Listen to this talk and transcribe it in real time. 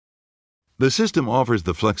The system offers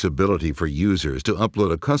the flexibility for users to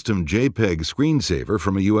upload a custom JPEG screensaver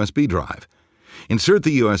from a USB drive. Insert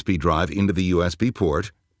the USB drive into the USB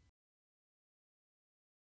port,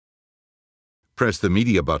 press the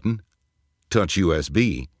Media button, touch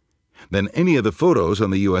USB, then any of the photos on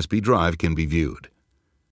the USB drive can be viewed.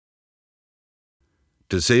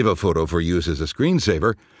 To save a photo for use as a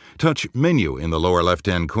screensaver, touch Menu in the lower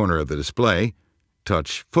left-hand corner of the display,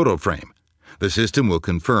 touch Photo Frame. The system will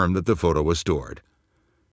confirm that the photo was stored.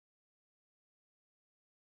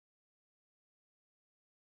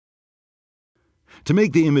 To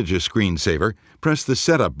make the image a screensaver, press the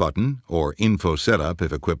Setup button, or Info Setup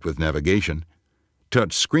if equipped with navigation,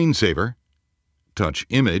 touch Screensaver, touch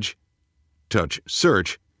Image, touch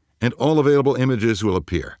Search, and all available images will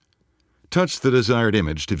appear. Touch the desired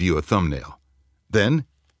image to view a thumbnail. Then,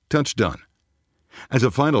 touch Done. As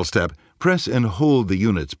a final step, press and hold the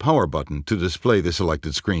unit's power button to display the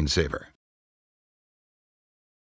selected screensaver.